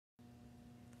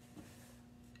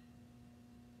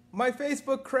My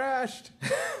Facebook crashed.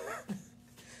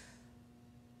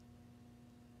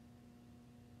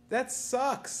 That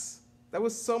sucks. That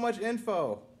was so much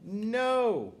info.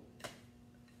 No.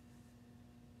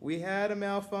 We had a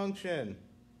malfunction.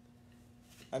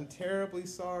 I'm terribly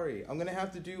sorry. I'm gonna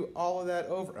have to do all of that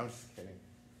over. I'm just kidding.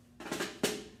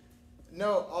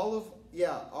 No, all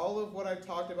of what I've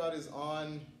talked about is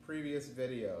on previous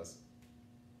videos.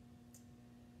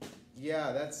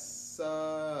 Yeah, that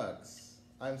sucks.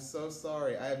 I'm so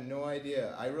sorry. I have no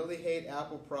idea. I really hate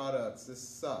Apple products. This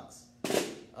sucks.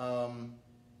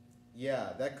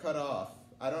 Yeah, that cut off.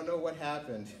 I don't know what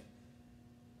happened.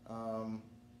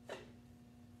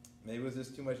 Maybe it was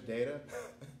just too much data.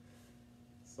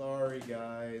 Sorry,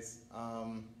 guys.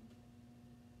 I'll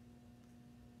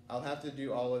have to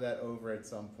do all of that over at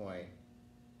some point.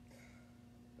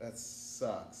 That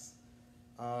sucks.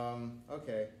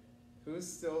 Okay.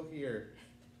 Who's still here?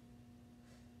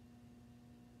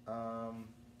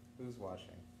 Who's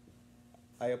watching?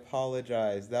 I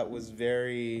apologize. That was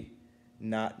very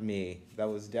not me. That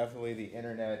was definitely the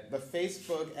internet. The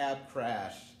Facebook app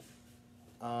crashed.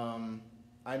 I'm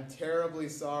terribly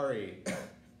sorry.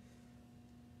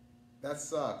 That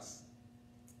sucks.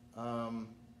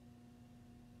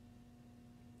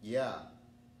 Yeah.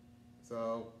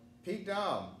 So, Peak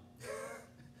Dom.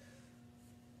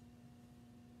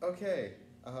 Okay.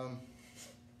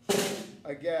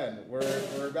 Again,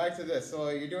 we're back to this. So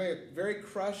you're doing a very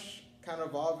crush kind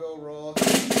of vaudeville roll.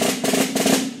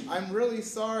 I'm really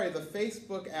sorry. The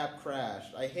Facebook app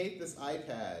crashed. I hate this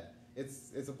iPad.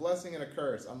 It's a blessing and a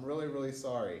curse. I'm really, really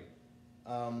sorry.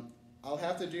 I'll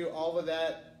have to do all of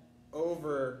that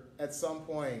over at some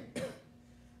point.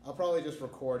 I'll probably just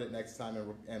record it next time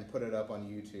and put it up on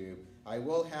YouTube. I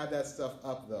will have that stuff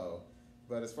up though.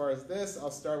 But as far as this,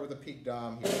 I'll start with the Peak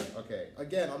Dom here. Okay,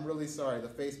 again, I'm really sorry. The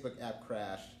Facebook app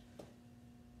crashed.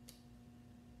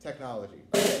 Technology.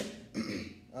 Okay.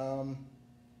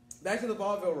 Back to the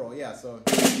vaudeville roll. Yeah, so.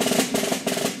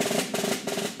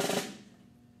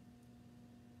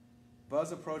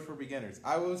 Buzz approach for beginners.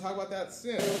 I will talk about that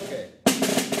soon. Okay.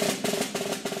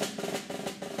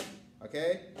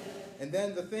 Okay? And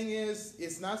then the thing is,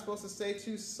 it's not supposed to stay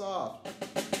too soft.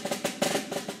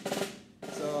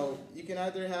 So you can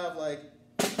either have like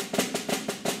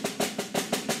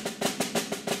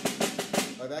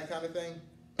that kind of thing.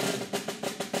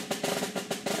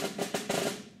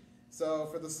 So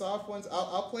for the soft ones,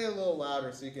 I'll play a little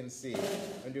louder so you can see.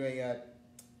 I'm doing it.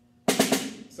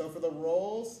 So for the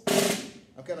rolls,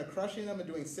 I'm kind of crushing them and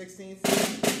doing 16ths.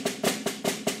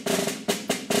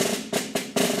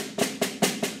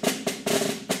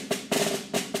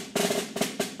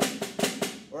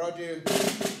 Or I'll do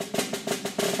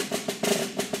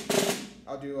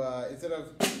instead of,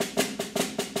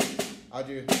 I'll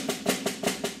do,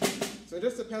 so it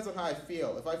just depends on how I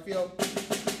feel. If I feel,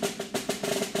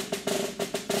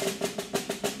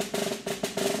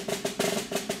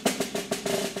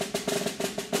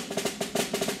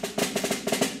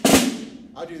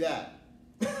 I'll do that.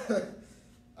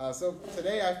 So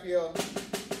today I feel,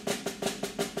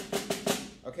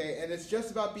 okay, and it's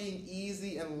just about being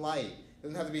easy and light. It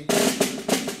doesn't have to be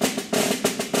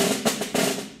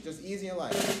just easy and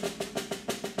light.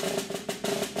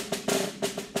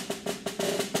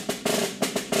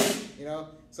 You know,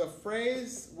 so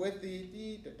phrase with the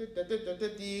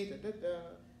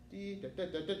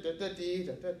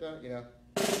you know.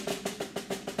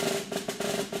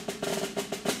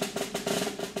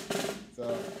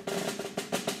 So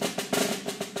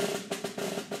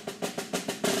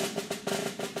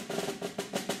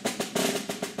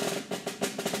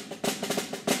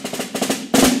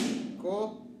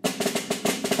cool.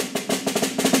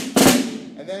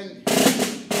 And then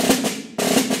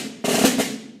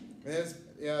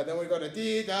then we go to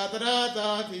dee da da da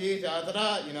da dee da da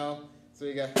da, you know. So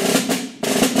you got,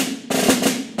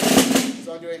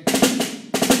 so I'm doing,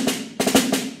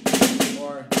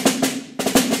 or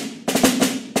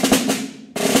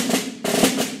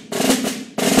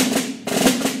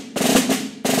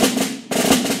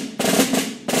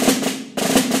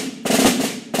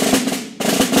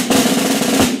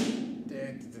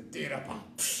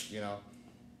you know.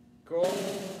 Cool.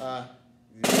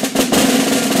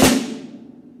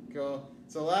 Cool.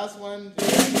 So last one.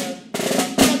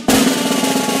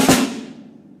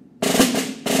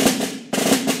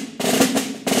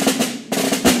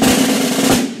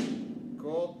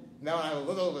 Cool. Now I have a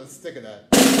little bit of stick of that.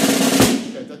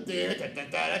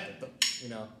 You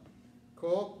know.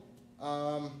 Cool.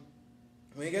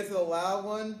 When you get to the loud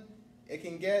one, it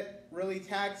can get really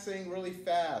taxing really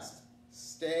fast.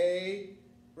 Stay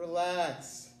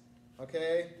relaxed.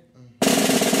 Okay?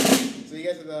 So you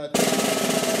get to the...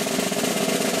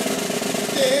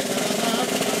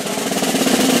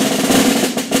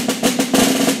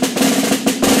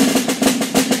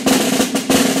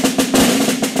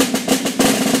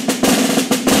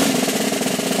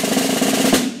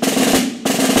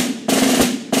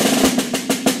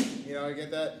 You know, you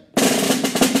get that?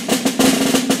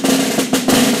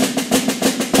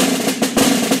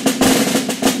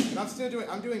 And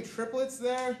I'm doing triplets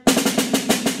there.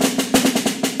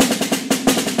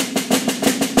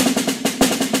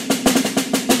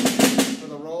 For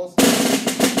the rolls.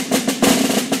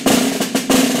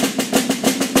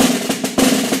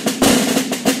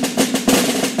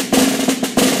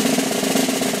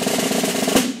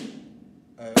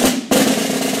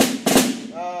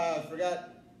 I forgot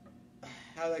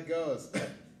how that goes.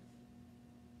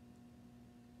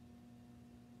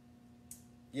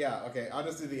 Yeah, okay, I'll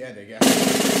just do the ending, yeah.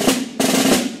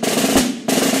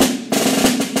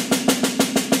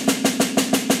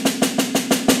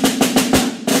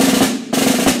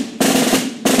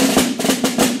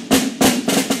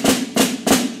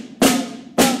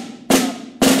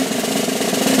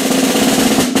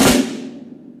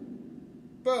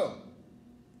 Boom.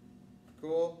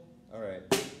 Cool. All right.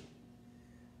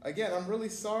 Again, I'm really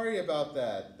sorry about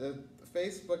that. The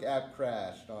Facebook app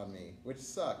crashed on me, which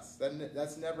sucks.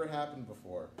 That's never happened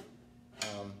before.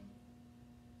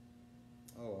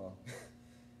 Oh well.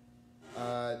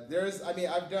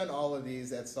 I've done all of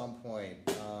these at some point.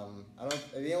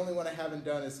 The only one I haven't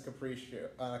done is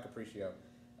Clarinet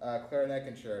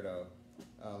Concerto.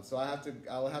 So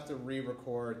I'll have to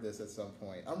re-record this at some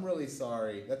point. I'm really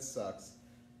sorry. That sucks.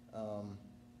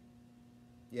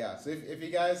 Yeah. So if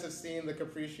you guys have seen the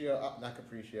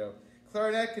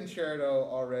Clarinet Concerto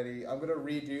already, I'm gonna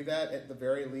redo that at the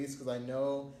very least because I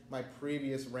know my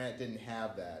previous rant didn't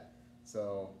have that.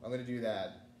 So I'm gonna do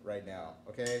that right now.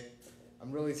 Okay.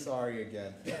 I'm really sorry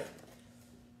again.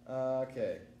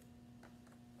 Okay.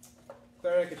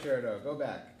 Clarinet Concerto.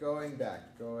 Going back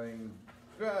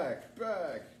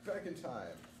in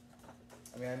time.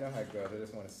 I mean, I know how it goes. I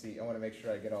just want to see. I want to make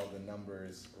sure I get all the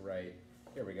numbers right.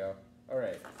 Here we go. All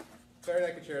right.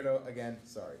 Clarinet Concerto again.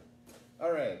 Sorry.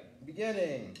 All right.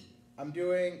 Beginning.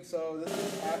 So this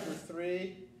is after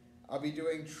 3. I'll be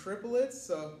doing triplets.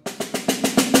 So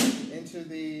into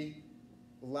the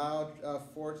loud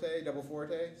forte, double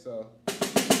forte. So,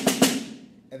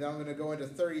 and then I'm going to go into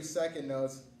 30-second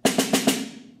notes,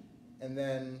 and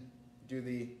then do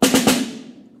the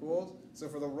cool. So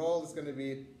for the roll, it's going to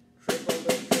be triplet,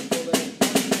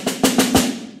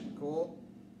 cool,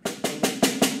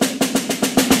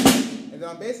 and then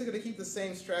I'm basically going to keep the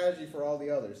same strategy for all the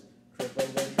others. Triplet,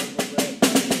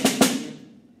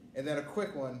 and then a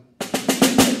quick one.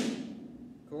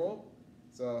 Cool.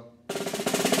 So.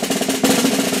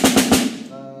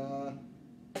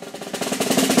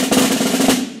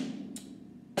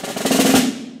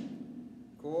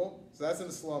 Cool. So that's in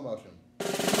the slow motion.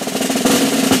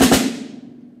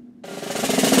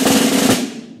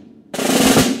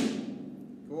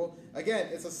 Cool. Again,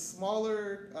 it's a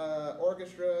smaller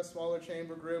orchestra, smaller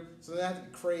chamber group, so they're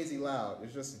not crazy loud.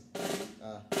 It's just.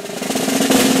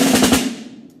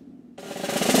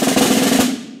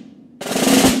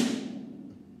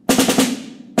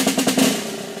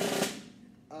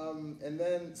 And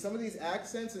then some of these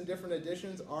accents in different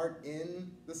editions aren't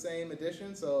in the same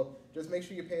edition, so just make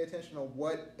sure you pay attention to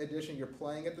what edition you're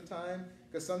playing at the time,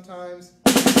 because sometimes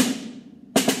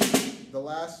the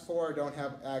last 4 don't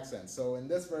have accents. So in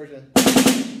this version,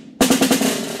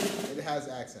 it has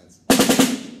accents.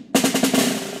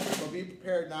 So be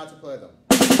prepared not to play them.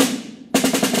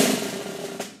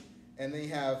 And then you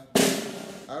have,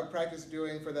 I would practice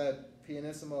doing for that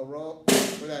pianissimo roll,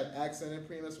 for that accented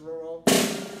pianissimo roll,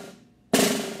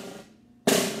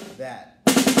 that.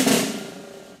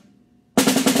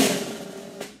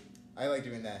 I like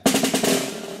doing that.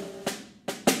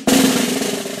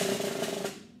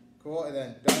 Cool, and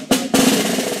then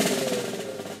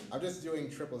I'm just doing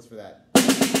triplets for that.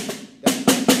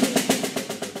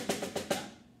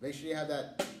 Make sure you have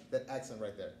that accent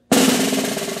right there.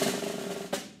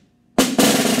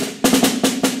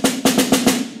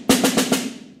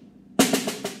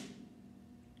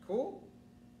 Cool.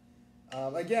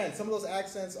 Again, some of those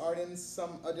accents aren't in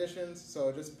some editions,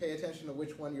 so just pay attention to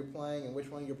which one you're playing and which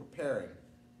one you're preparing.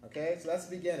 Okay, so that's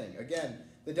the beginning. Again,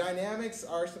 the dynamics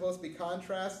are supposed to be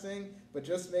contrasting, but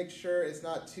just make sure it's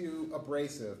not too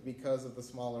abrasive because of the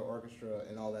smaller orchestra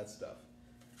and all that stuff.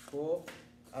 Cool.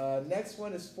 Next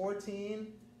one is 14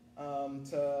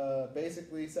 to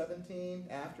basically 17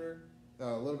 after,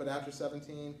 a little bit after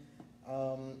 17.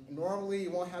 Normally,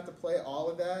 you won't have to play all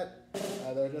of that.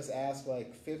 They'll just ask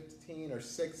like 15 or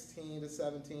 16 to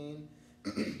 17.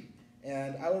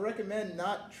 And I would recommend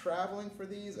not traveling for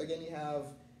these. Again, you have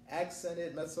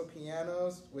accented mezzo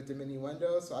pianos with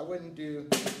diminuendo, so I wouldn't do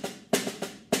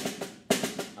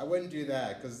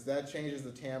that because that changes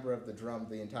the timbre of the drum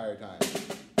the entire time.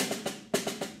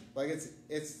 Like it's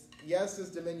yes,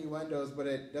 it's diminuendos, but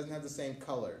it doesn't have the same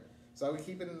color. So I would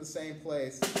keep it in the same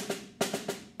place.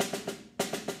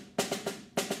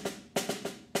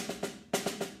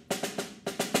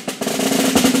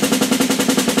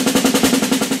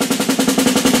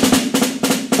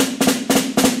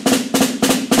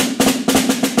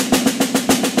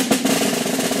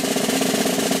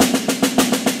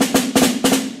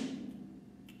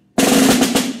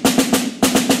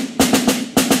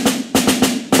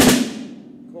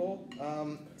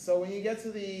 So when you get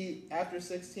to the, after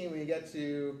 16, when you get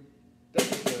to the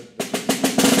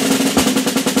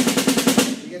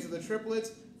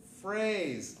triplets,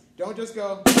 phrase. Don't just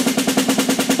go.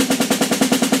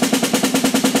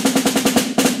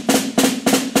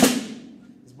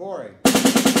 It's boring.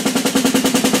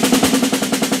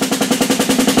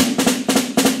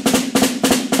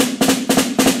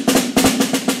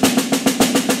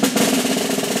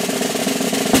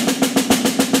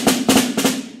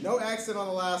 Accent on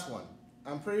the last one.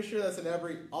 I'm pretty sure that's in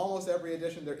almost every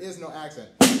edition. There is no accent.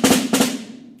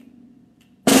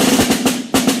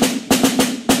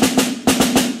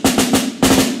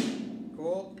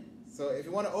 Cool. So if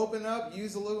you want to open up,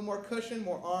 use a little more cushion,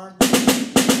 more arm.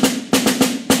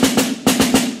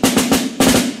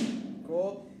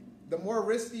 Cool. The more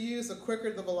wrist you use, the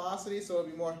quicker the velocity, so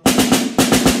it'll be more.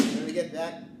 And we get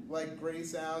that like gritty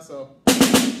sound. So.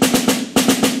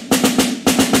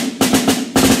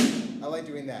 I like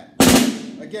doing that.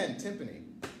 Again, timpani.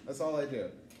 That's all I do.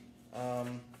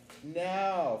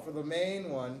 Now, for the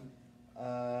main one,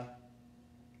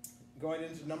 going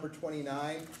into number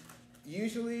 29,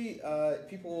 usually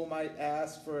people might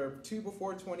ask for 2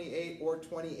 before 28 or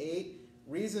 28.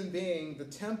 Reason being, the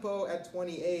tempo at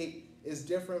 28 is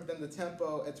different than the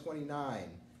tempo at 29.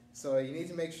 So you need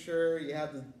to make sure you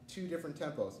have the 2 different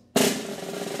tempos.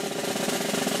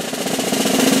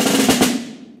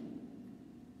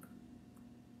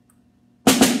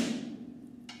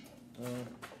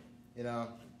 You know.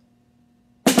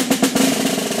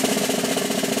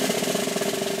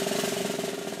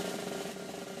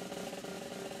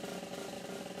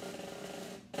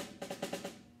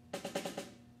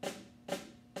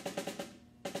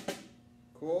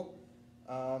 Cool.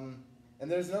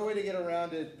 And there's no way to get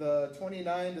around it. The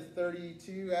 29 to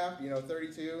 32 after,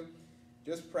 32,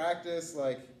 just practice,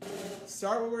 like,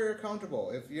 start where you're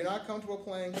comfortable. If you're not comfortable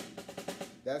playing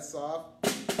that soft,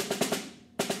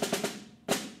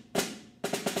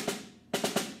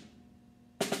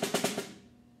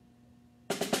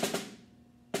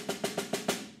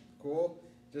 cool.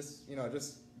 Just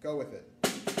go with it.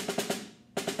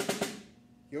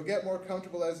 You'll get more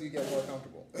comfortable as you get more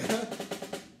comfortable.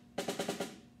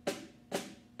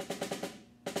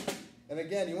 And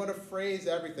again, you want to phrase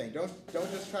everything. Don't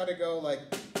just try to go like.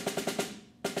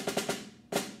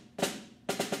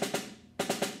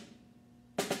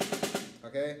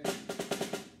 Okay.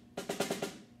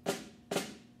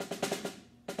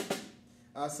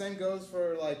 Same goes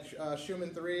for like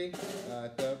Schumann 3.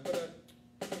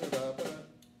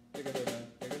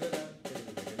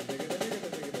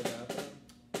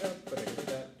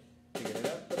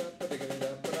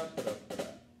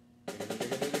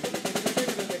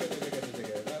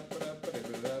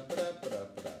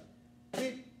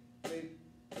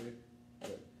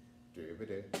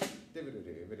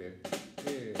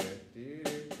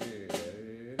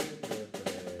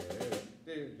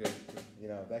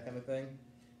 That kind of thing.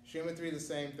 Schumann 3, the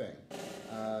same thing.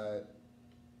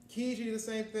 Key G, the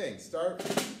same thing. Start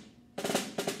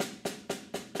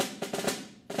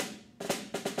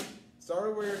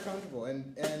where you're comfortable,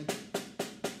 and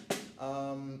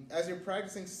as you're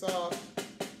practicing soft,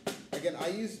 again, I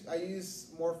use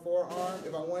more forearm.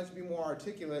 If I want it to be more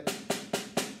articulate,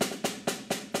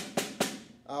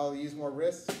 I'll use more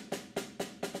wrist.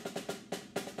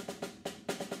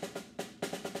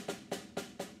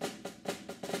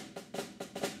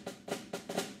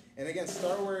 And again,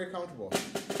 start where you're comfortable.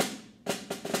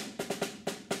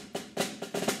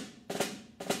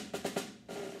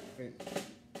 Okay.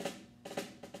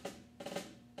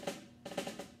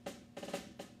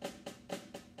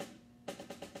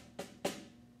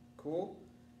 Cool.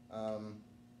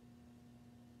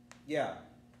 Yeah.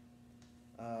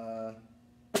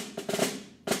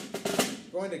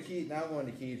 Going to key. Now I'm going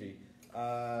to key G.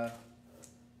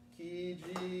 Key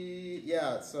G,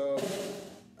 yeah, so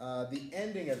the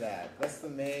ending of that's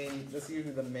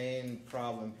usually the main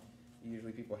problem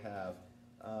usually people have.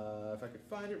 If I could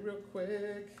find it real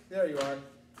quick, there you are.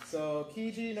 So key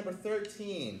G number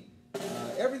 13,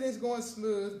 everything's going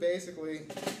smooth basically.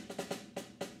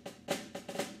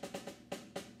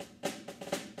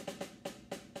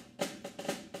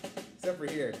 Except for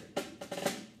here.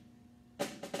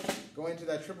 Going to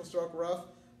that triple stroke rough,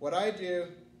 what I do,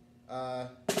 right,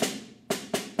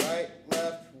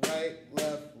 left, right,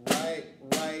 left, right,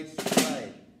 right,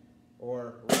 right.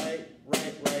 Or right,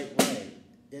 right, right, right.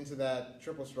 Into that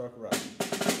triple stroke rough.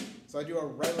 So I do a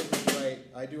right, left, right.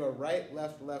 I do a right,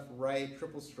 left, left, right,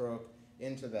 triple stroke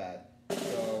into that.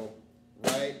 So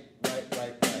right, right,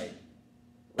 right, right.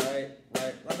 Right,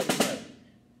 right, right, right.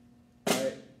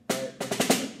 Right, right, right,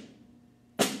 right.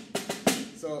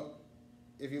 So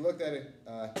if you looked at it,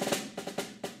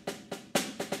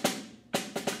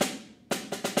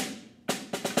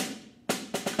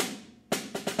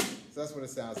 so that's what it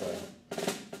sounds like.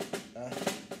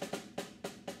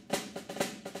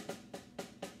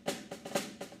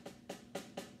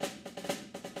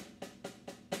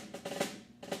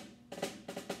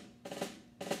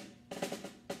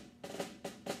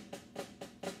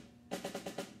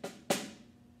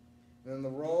 Then the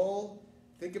roll,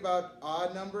 think about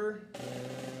odd number.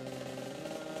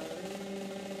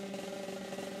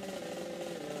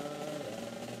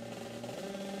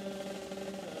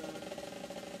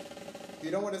 You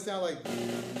don't want to sound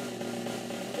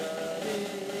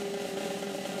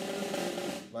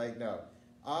like no.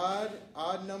 Odd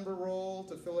number roll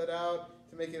to fill it out,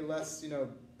 to make it less,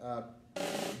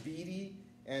 beady,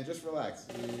 and just relax.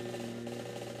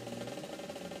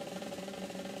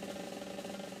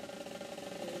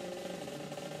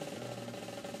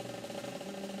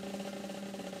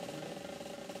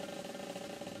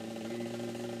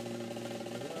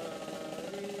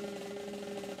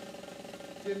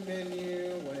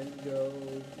 Menu window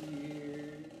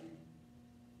here.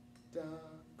 Da.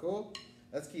 Cool.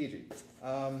 That's key G.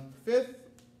 Fifth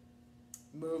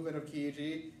movement of key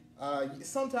G.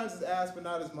 Sometimes it's asked, but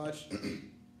not as much.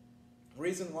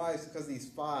 Reason why is because these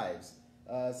fives.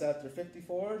 It's after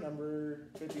 54, number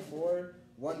 54,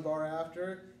 one bar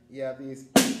after. You have these.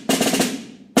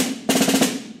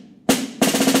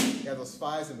 You have those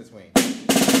fives in between.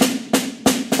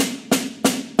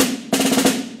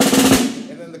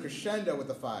 And then the crescendo with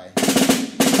the 5.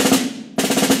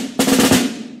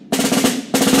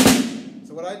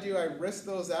 So what I do, I wrist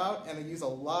those out and I use a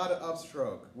lot of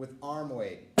upstroke with arm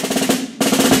weight.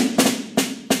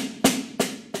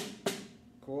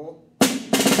 Cool?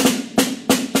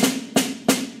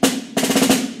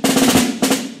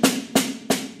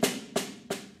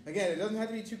 Again, it doesn't have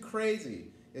to be too crazy.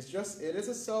 It is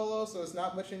a solo, so it's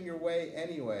not much in your way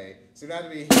anyway. So you don't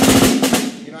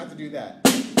have to do that.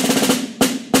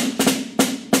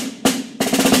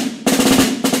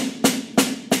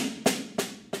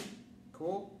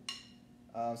 Cool?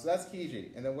 So that's key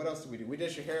G. And then what else did we do? We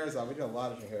did Scheherazade. We did a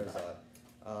lot of Scheherazade.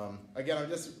 Again, I'm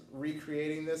just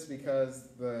recreating this because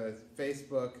the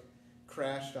Facebook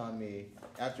crashed on me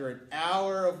after an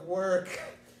hour of work.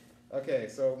 Okay,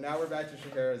 so now we're back to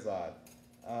Scheherazade.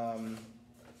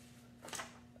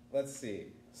 Let's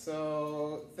see.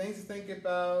 So things to think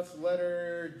about,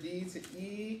 letter D to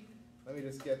E. Let me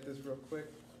just get this real quick.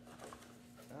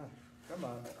 Come on. Come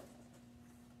on.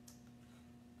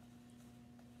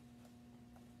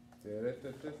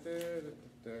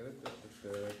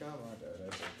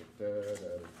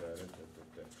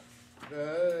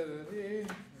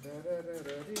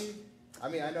 I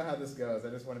mean, I know how this goes. I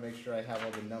just want to make sure I have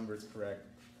all the numbers correct,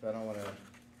 but I don't want to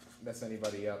mess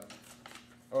anybody up.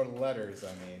 Or the letters,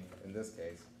 I mean, in this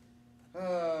case.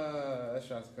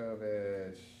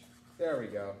 Shostakovich. There we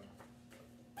go.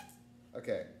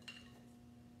 Okay.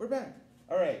 We're back.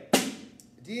 All right.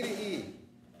 D to E.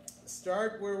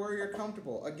 Start where you're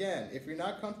comfortable. Again, if you're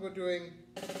not comfortable doing,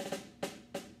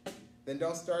 then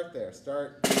don't start there.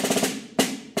 Start.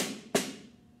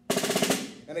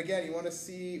 And again, you want to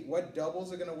see what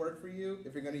doubles are going to work for you.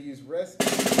 If you're going to use wrist,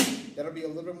 that'll be a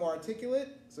little bit more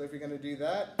articulate. So if you're going to do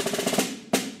that.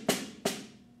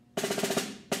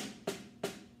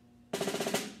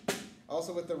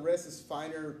 Also with the wrist is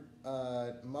finer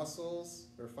muscles,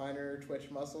 or finer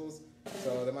twitch muscles.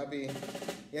 So there might be,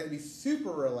 you have to be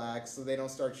super relaxed so they don't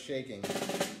start shaking.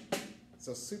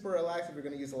 So super relaxed if you're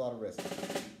going to use a lot of wrist.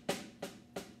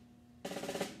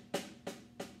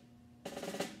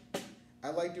 I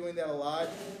like doing that a lot,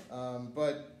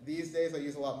 but these days I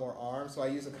use a lot more arm, so I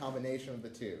use a combination of the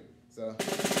two. So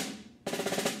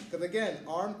Because again,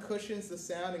 arm cushions the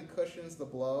sound and cushions the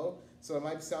blow, so it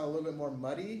might sound a little bit more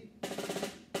muddy.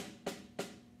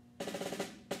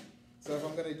 So if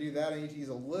I'm going to do that, I need to use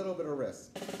a little bit of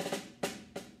wrist.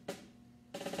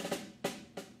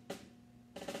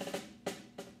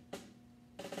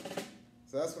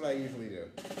 So that's what I usually do.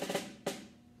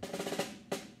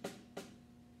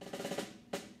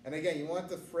 And again, you want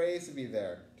the phrase to be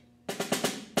there.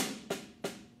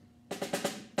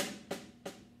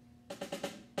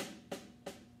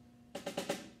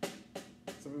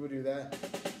 Some people do that.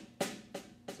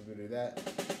 Some people do that.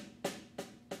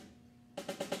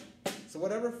 So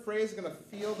whatever phrase is going to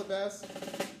feel the best,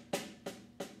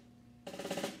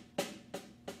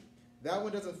 that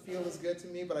one doesn't feel as good to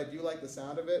me, but I do like the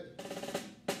sound of it.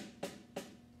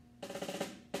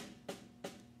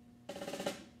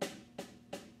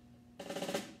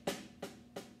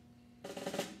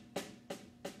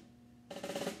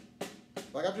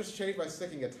 Like I've just changed my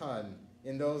sticking a ton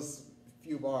in those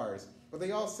few bars, but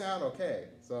they all sound okay.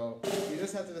 So you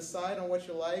just have to decide on what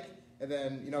you like, and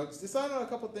then, decide on a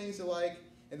couple things you like,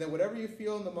 and then whatever you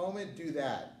feel in the moment, do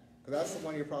that. Because that's the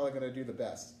one you're probably going to do the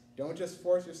best. Don't just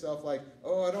force yourself like,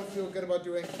 oh, I don't feel good about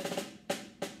doing,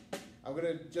 I'm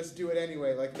going to just do it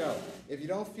anyway. Like, no. If you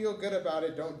don't feel good about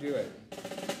it, don't do it.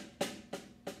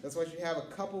 That's why you have a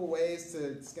couple ways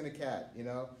to skin a cat,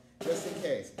 just in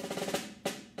case.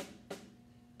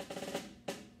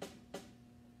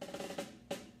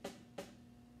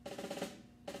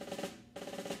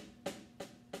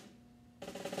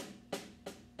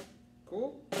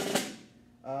 Cool.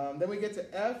 Then we get to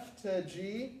F to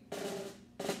G.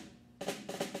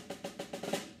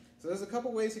 So there's a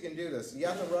couple ways you can do this. You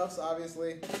got the roughs,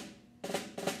 obviously.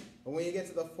 But when you get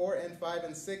to the 4 and 5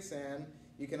 and 6 hand,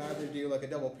 you can either do like a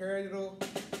double paradiddle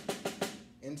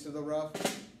into the rough,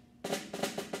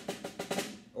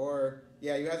 or you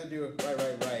have to do it right,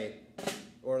 right, right,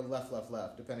 or left, left,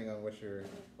 left, depending on what your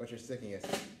sticking is.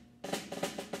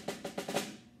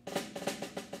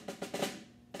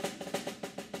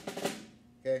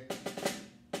 Okay.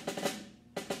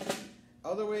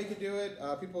 Other way you could do it,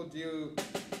 people do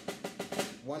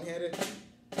one-handed.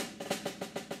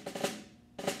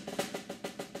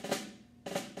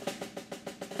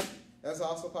 That's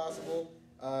also possible.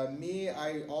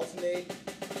 I alternate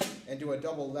and do a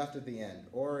double left at the end,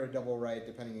 or a double right,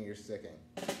 depending on your sticking.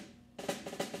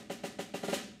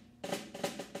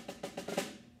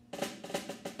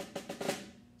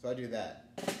 So I do that.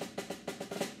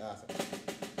 Awesome.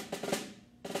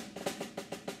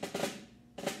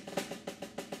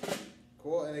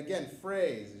 Cool, and again,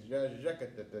 phrase.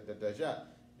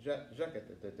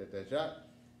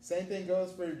 Same thing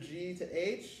goes for G to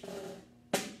H.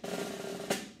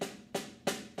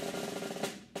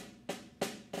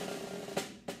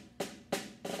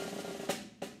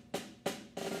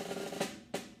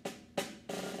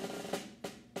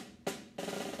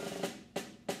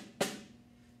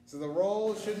 So the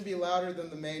roll shouldn't be louder than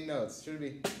the main notes. It should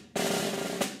be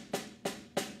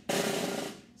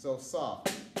so soft.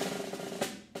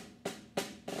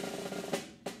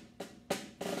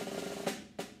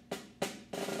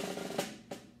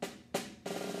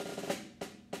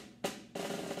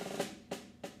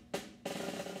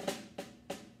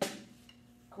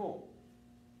 Cool.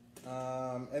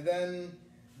 And then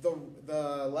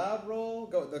the loud roll,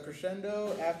 the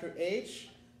crescendo after H,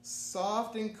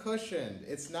 soft and cushioned.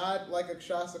 It's not like a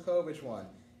Shostakovich one.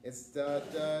 It's da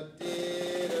da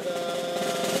dee da da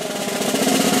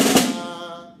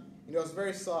da. It's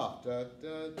very soft. Da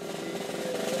da dee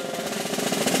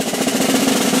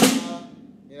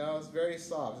da da. It's very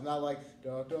soft. It's not like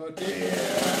da da dee.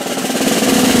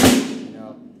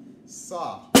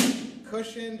 Soft,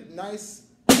 cushioned, nice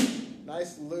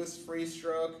loose free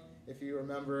stroke. If you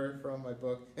remember from my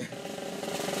book.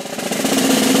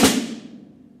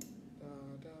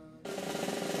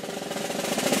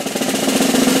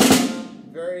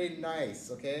 Very nice,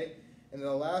 okay? And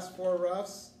the last 4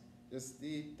 roughs, just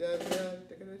the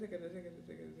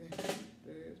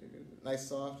nice,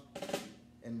 soft,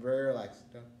 and very relaxed.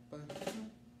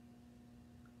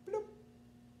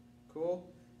 Cool.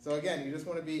 So again, you just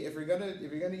want to be, if you're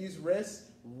gonna use wrists,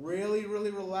 really,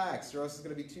 really relaxed, or else it's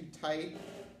gonna be too tight,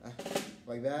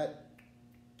 like that,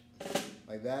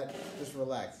 Just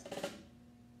relax.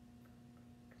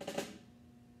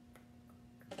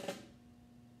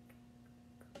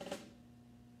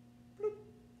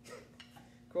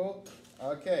 Cool.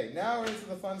 Okay, now we're into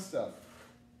the fun stuff.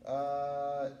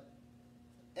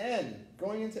 N,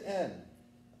 going into N.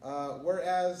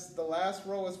 Whereas the last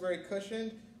roll was very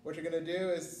cushioned, what you're going to do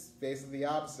is basically the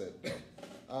opposite.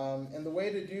 And the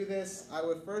way to do this, I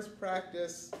would first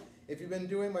practice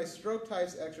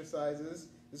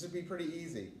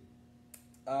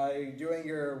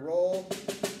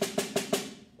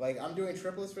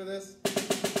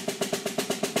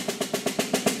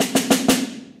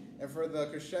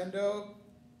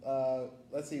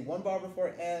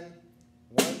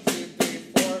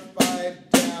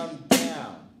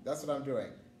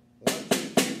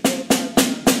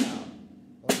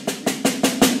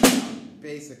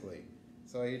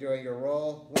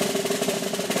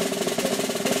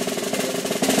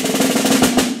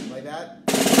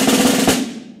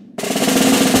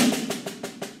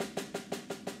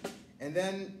And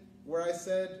then where I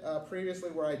said previously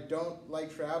where I don't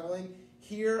like traveling,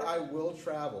 here I will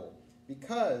travel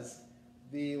because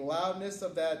the loudness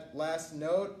of that last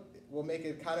note will make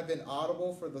it kind of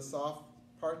inaudible for the soft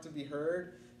part to be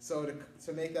heard. So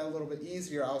to make that a little bit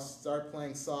easier, I'll start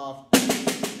playing soft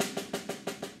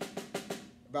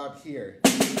about here.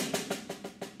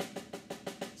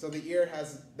 So the ear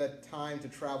has that time to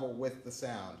travel with the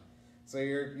sound. So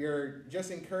you're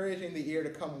just encouraging the ear to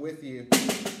come with you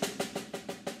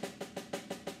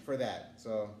for that.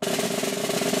 So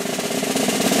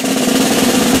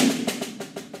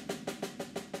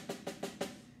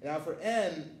now for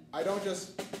N, I don't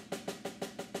just,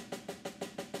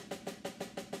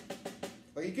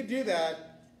 well, you could do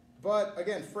that, but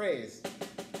again, phrase.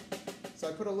 So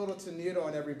I put a little tenuto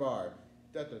on every bar.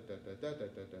 So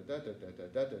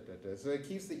it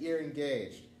keeps the ear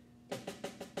engaged.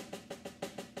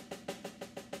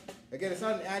 Again, it's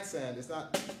not an accent, it's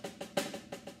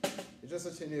just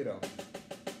a tenuto.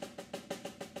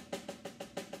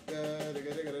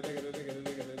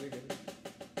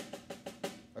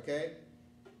 Okay?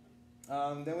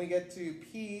 Then we get to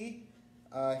P.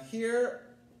 Here,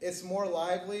 it's more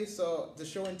lively, so to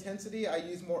show intensity, I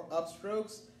use more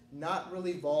upstrokes, not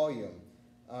really volume.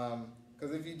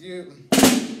 Because if you do,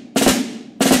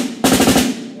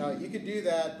 you could do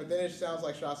that, but then it sounds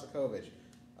like Shostakovich.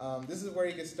 This is where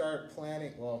you can start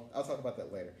planning. Well, I'll talk about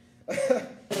that later.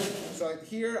 So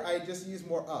here, I just use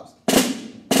more ups.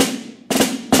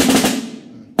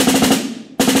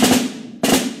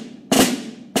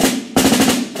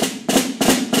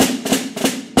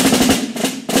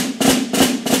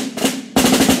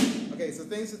 Okay, so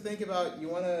things to think about. You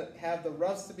want to have the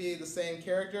roughs to be the same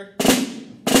character.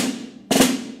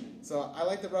 So I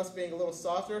like the roughs being a little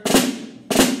softer.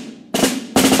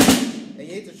 And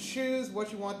you need to choose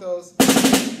what you want those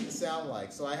to sound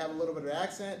like. So I have a little bit of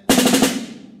accent.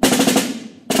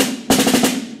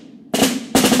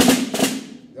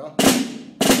 Go.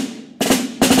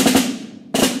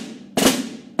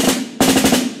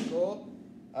 Cool.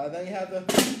 Then you have the,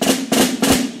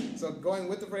 so going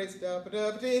with the phrase.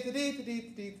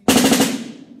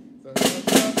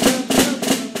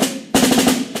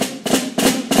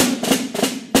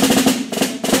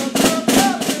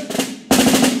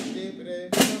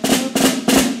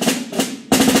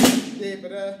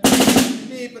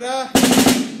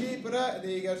 And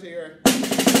then you go to your,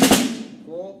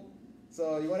 cool.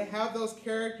 So you want to have those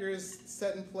characters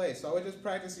set in place. So I would just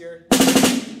practice your,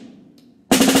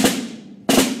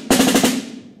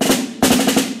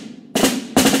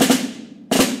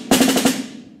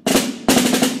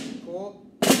 cool.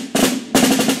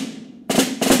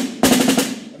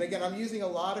 And again, I'm using a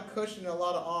lot of cushion and a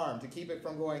lot of arm to keep it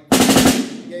from going,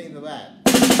 getting to that.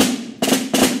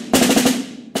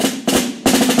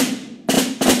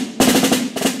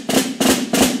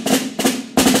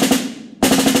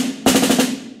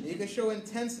 You can show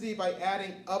intensity by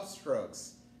adding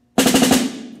upstrokes.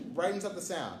 Brightens up the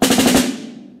sound.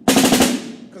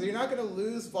 Because you're not going to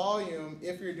lose volume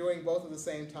if you're doing both at the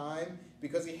same time,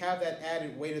 because you have that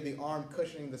added weight of the arm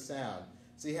cushioning the sound.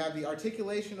 So you have the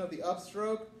articulation of the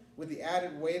upstroke with the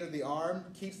added weight of the arm,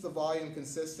 keeps the volume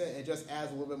consistent, and just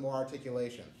adds a little bit more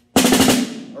articulation.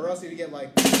 Or else you get like,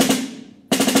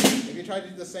 if you try to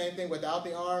do the same thing without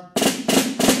the arm,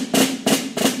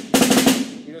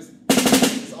 you just,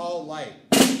 it's all light.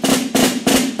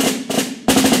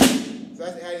 So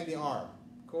that's adding the arm.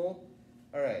 Cool?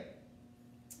 All right.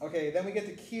 Okay, then we get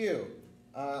to Q.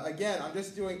 Again, I'm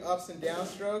just doing ups and down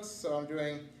strokes. So I'm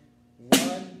doing 1,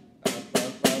 up, up,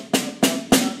 up, up, up,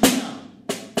 down,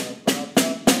 up, up, up, up,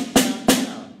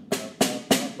 down, up,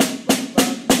 up, up,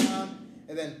 up, down,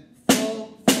 and then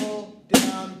full,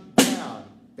 down, down,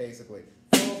 basically.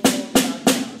 Full, down,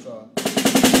 down. So.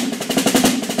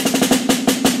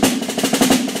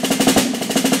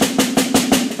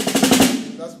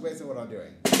 That's basically what I'm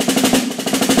doing.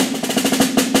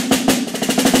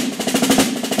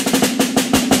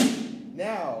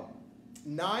 Now,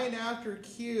 9 after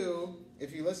Q,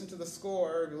 if you listen to the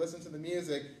score, if you listen to the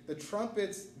music, the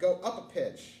trumpets go up a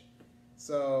pitch.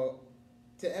 So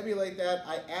to emulate that,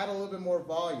 I add a little bit more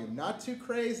volume. Not too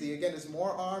crazy. Again, it's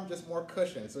more arm, just more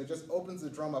cushion. So it just opens the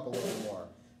drum up a little bit more.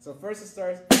 So first it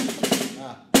starts. So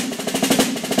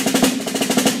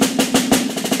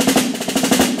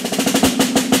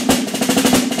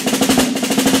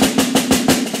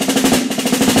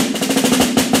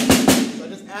I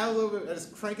just add a little bit, I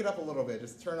just crank it up a little bit,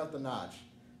 just turn up the notch.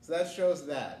 So that shows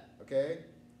that, okay?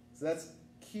 So that's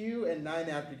Q and 9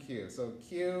 after Q. So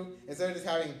Q, instead of just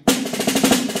having,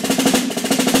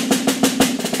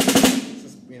 it's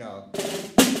just, you know.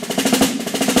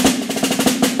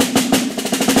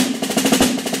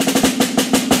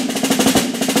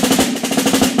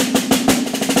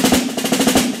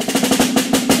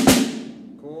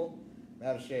 Cool? I'm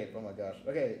out of shape, oh my gosh.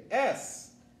 Okay,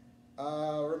 S.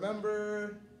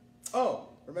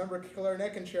 Remember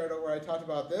clarinet concerto where I talked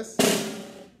about this?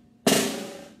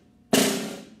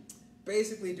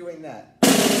 Basically doing that.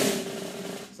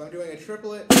 So I'm doing a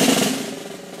triplet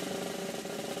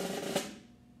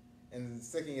and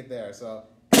sticking it there. So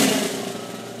 1, 2, 3,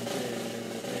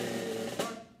 4.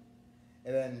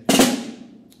 And then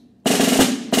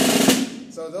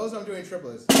so those I'm doing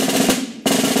triplets.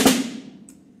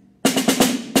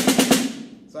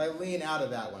 So I lean out of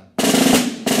that one.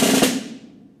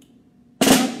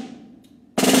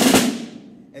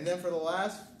 And then for the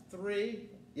last 3,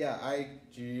 yeah, I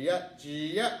do that.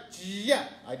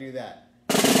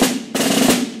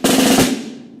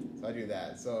 So I do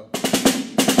that. So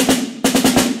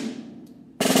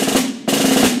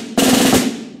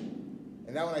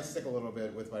and that one I stick a little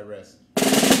bit with my wrist.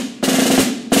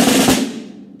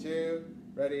 2,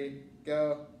 ready,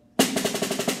 go.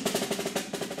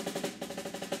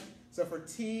 So for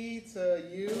T to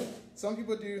U, some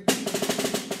people do.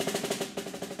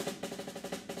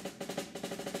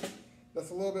 That's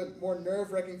a little bit more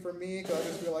nerve-wracking for me because I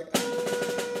just feel like,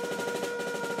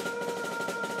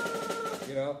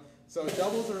 you know. So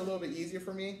doubles are a little bit easier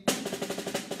for me.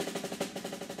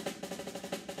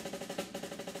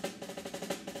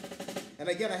 And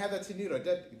again, I have that tenuto.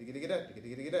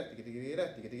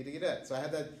 So I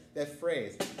have that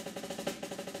phrase.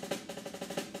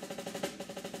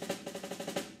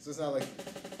 So it's not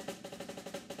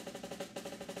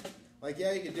like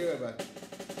yeah, you can do it, but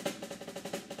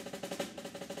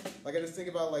like I just think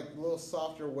about like little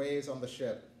softer waves on the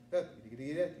ship.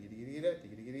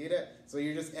 So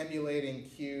you're just emulating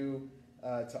Q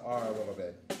to R a little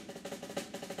bit.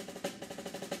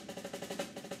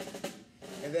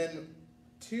 And then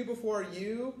 2 before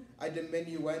U, I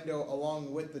diminuendo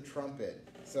along with the trumpet.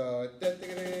 So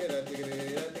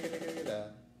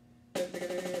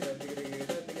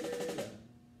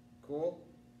cool.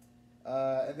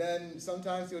 And then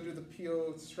sometimes you'll do the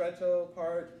pio stretto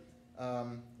part.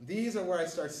 These are where I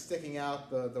start sticking out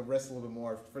the wrist a little bit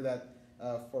more for that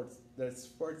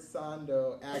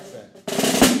sforzando accent.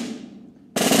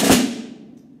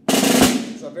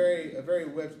 So a very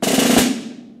whipped.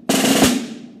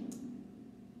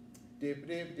 You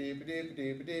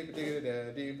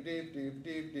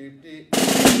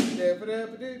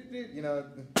know,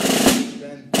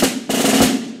 then.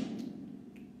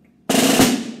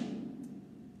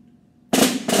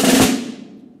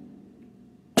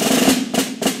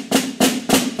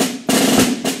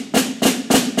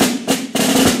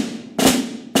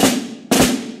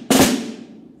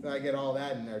 I get all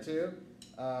that in there too.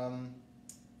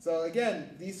 So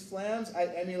again, these flams I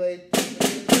emulate.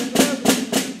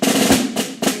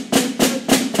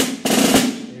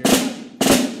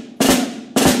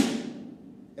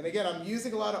 And again, I'm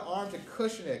using a lot of arm to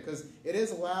cushion it because it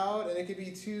is loud and it can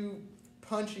be too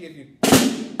punchy if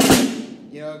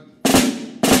you know.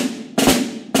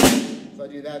 So I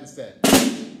do that instead.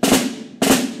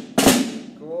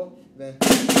 Cool. Then.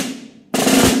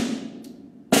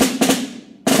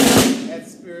 At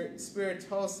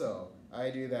spiritoso, I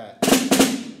do that.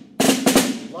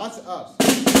 Lots of ups.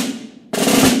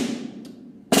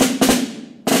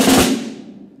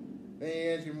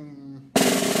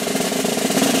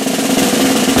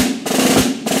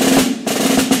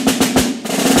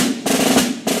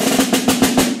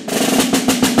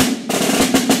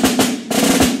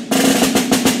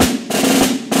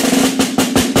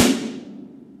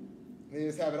 You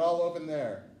just have it all open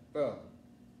there. Boom.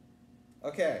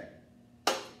 Okay.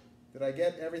 Did I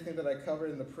get everything that I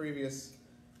covered in the previous?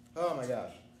 Oh my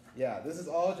gosh. Yeah, this is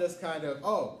all just kind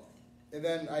of, and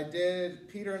then I did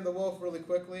Peter and the Wolf really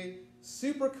quickly.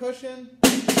 Super cushion.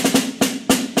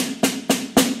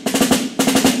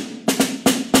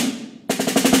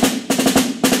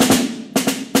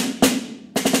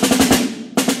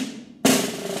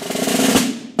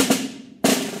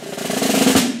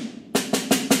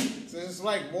 So this is It's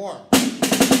like warm.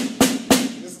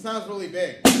 This sounds really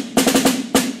big.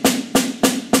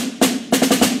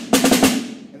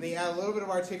 And then you add a little bit of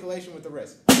articulation with the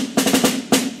wrist.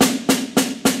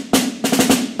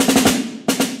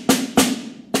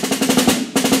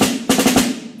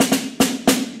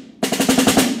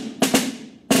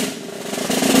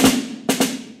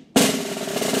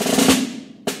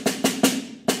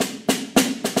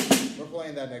 We're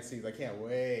playing that next season. I can't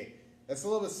wait. That's a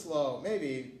little bit slow.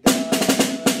 Maybe.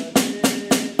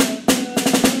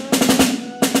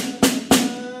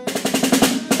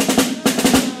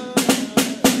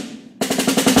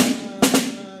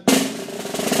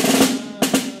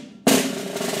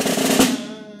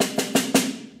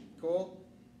 Cool.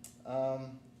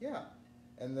 Yeah.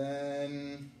 And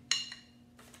then,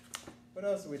 what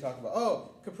else did we talk about? Oh,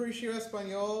 Capriccio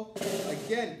Espanol.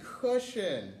 Again,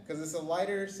 cushion, because it's a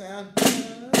lighter sound.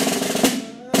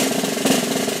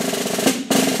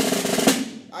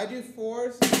 I do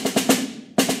fours.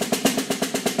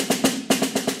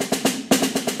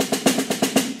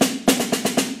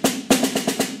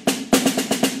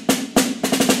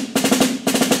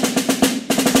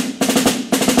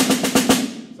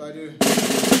 So I do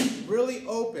really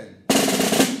open.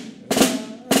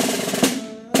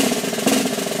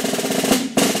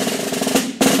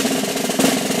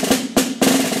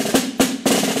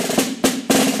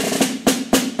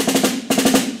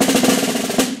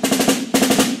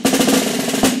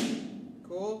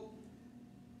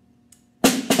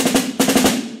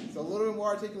 So a little bit more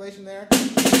articulation there. And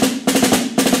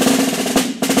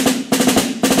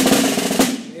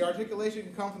the articulation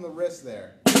can come from the wrist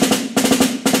there.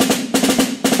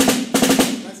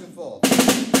 Nice and full.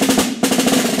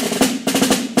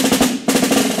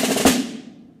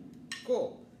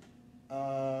 Cool.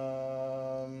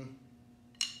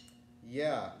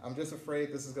 Yeah, I'm just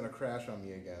afraid this is going to crash on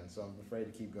me again, so I'm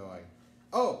afraid to keep going.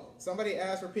 Oh, somebody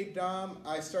asked for peak dom.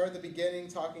 I started at the beginning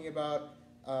talking about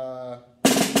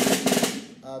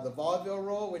the vaudeville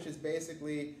roll, which is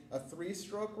basically a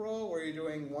 3-stroke roll where you're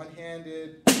doing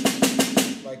one-handed,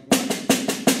 like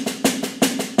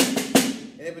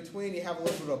and in between you have a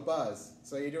little bit of a buzz.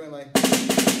 So you're doing like.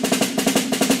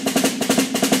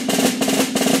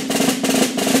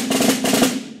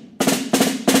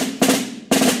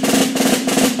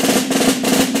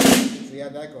 So you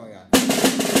have that going on.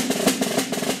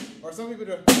 Or some people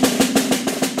do.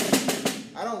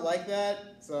 I don't like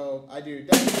that, so I do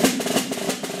that.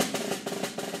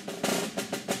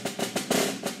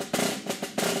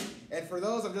 And for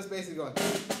those, I'm just basically going.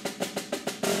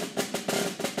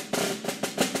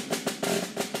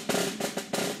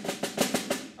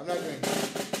 I'm not doing.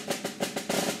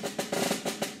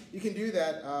 You can do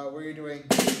that where you're doing.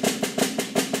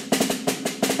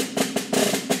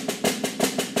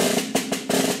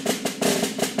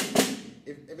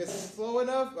 If it's slow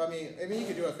enough, I mean you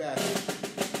can do it fast.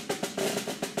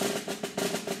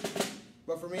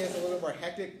 But for me, it's a little bit more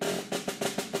hectic.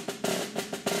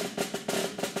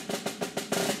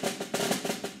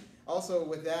 Also,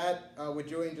 with that, with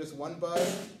doing just one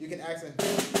buzz, you can accent.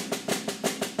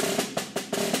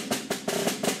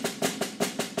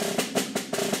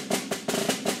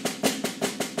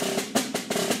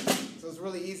 So it's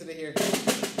really easy to hear.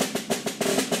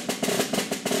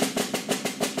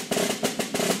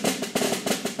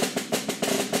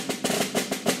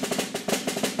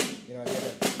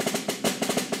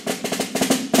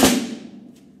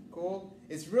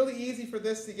 It's really easy for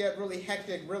this to get really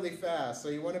hectic really fast, so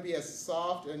you want to be as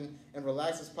soft and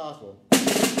relaxed as possible.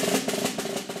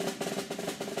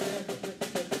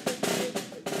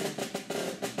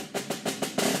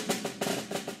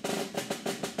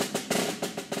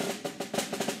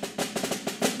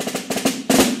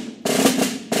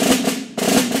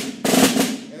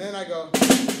 And then I go.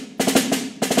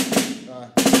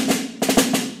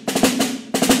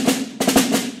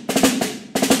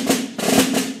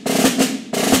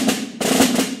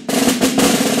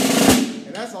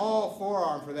 That's all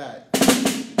forearm for that.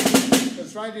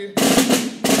 Because trying to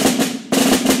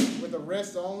with the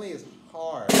wrist only is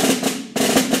hard.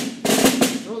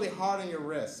 It's really hard on your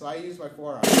wrist, so I use my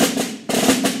forearm.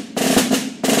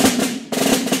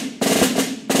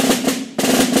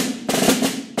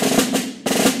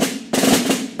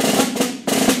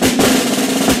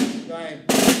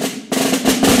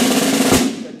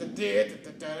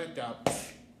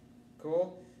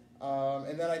 Cool.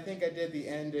 And then I think I did the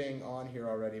ending on here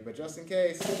already, but just in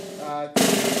case.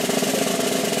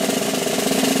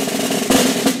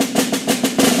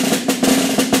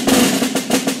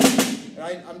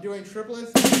 And I'm doing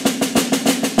triplets.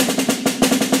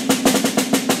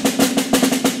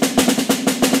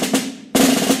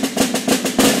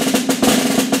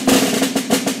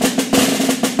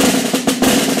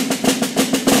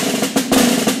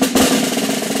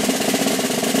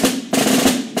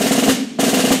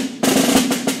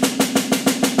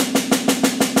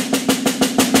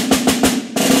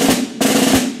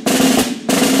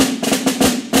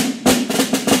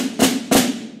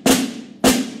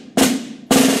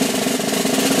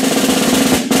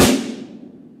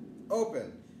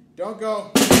 Don't go.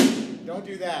 Don't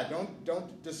do that.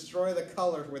 Don't destroy the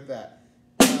color with that.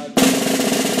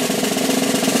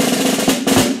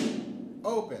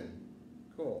 Open.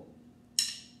 Cool.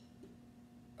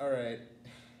 All right.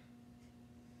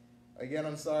 Again,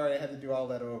 I'm sorry I had to do all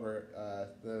that over.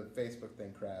 The Facebook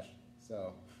thing crashed.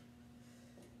 So,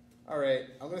 all right.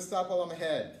 I'm going to stop while I'm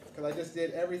ahead because I just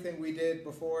did everything we did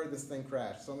before this thing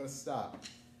crashed. So I'm going to stop.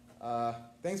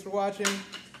 Thanks for watching.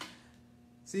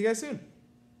 See you guys soon.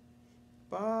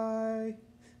 Bye.